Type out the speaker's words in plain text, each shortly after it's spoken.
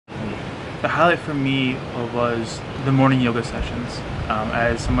The highlight for me was the morning yoga sessions.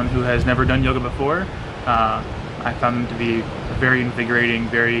 As someone who has never done yoga before, I found them to be very invigorating,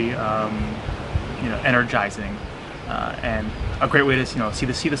 very energizing, and a great way to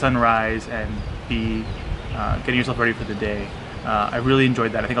see the sunrise and be getting yourself ready for the day. I really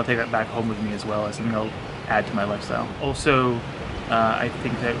enjoyed that. I think I'll take that back home with me as well as something I'll add to my lifestyle. Also, I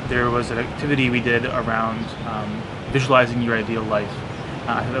think that there was an activity we did around visualizing your ideal life.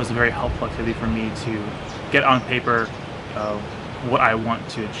 I think that was a very helpful activity for me to get on paper what I want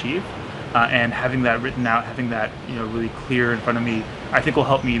to achieve, and having that written out, having that really clear in front of me, I think will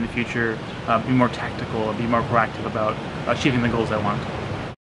help me in the future be more tactical and be more proactive about achieving the goals I want.